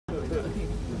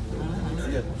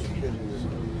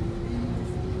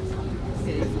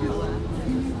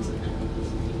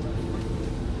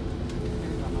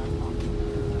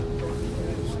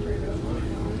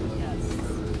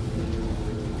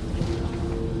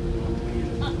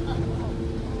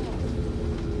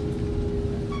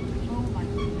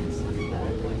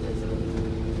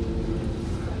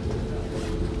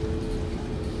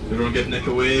Everyone give Nick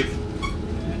a wave.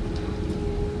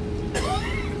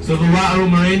 So the lateral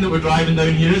moraine that we're driving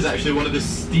down here is actually one of the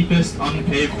steepest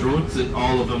unpaved roads in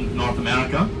all of North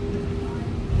America.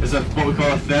 It's what we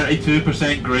call a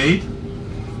 32% grade.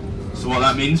 So what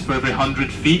that means, for every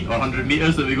 100 feet or 100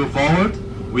 meters that we go forward,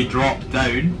 we drop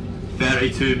down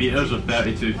 32 meters or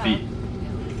 32 feet.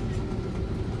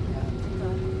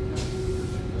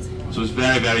 So it's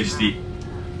very, very steep.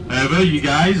 However, you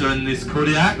guys are in this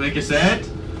Kodiak, like I said,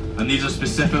 and these are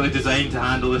specifically designed to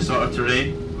handle this sort of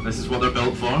terrain. This is what they're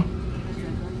built for.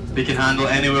 They can handle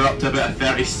anywhere up to about a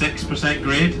 36%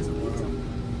 grade,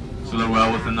 so they're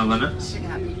well within the limits.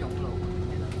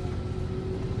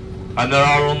 And there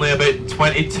are only about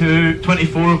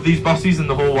 24 of these buses in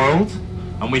the whole world,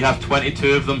 and we have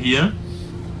 22 of them here.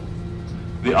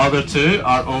 The other two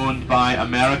are owned by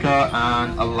America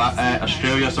and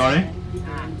Australia, sorry.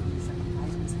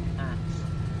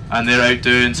 And they're out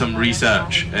doing some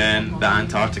research in the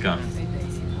Antarctica.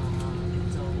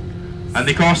 And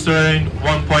they cost around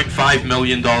 $1.5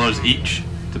 million each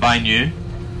to buy new.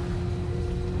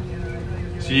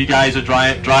 So you guys are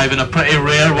driving a pretty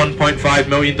rare $1.5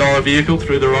 million vehicle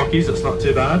through the Rockies. It's not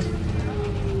too bad.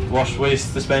 Wash,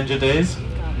 waste to spend your days.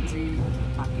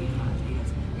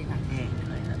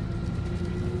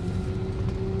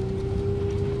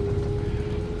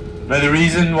 Now the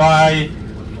reason why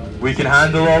we can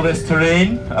handle all this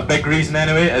terrain, a big reason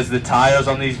anyway, is the tyres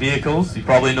on these vehicles. You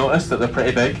probably noticed that they're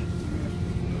pretty big.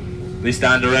 They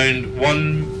stand around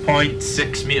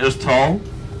 1.6 meters tall,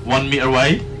 1 meter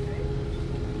wide,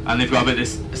 and they've got about the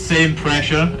same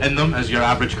pressure in them as your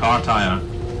average car tyre.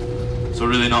 So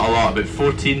really not a lot, about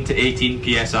 14 to 18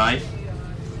 psi.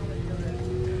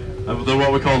 And they're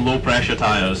what we call low pressure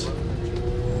tyres.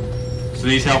 So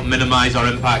these help minimise our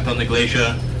impact on the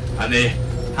glacier, and they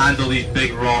handle these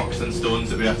big rocks and stones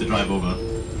that we have to drive over.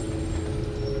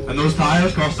 And those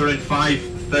tyres cost around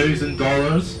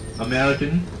 $5,000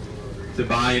 American to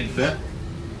buy and fit.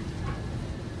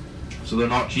 So they're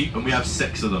not cheap, and we have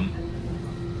 6 of them.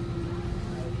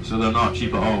 So they're not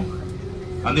cheap at all.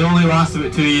 And they only last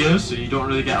about 2 years, so you don't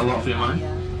really get a lot for your money.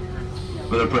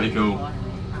 But they're pretty cool.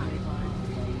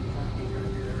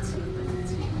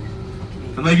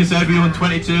 And like I said, we own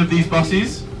 22 of these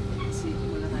buses.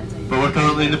 But we're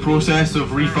currently in the process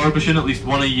of refurbishing at least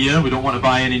one a year. We don't want to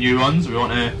buy any new ones. We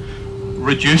want to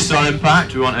reduce our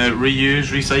impact. We want to reuse,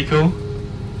 recycle.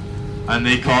 And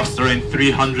they cost around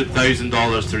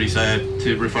 $300,000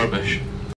 to refurbish.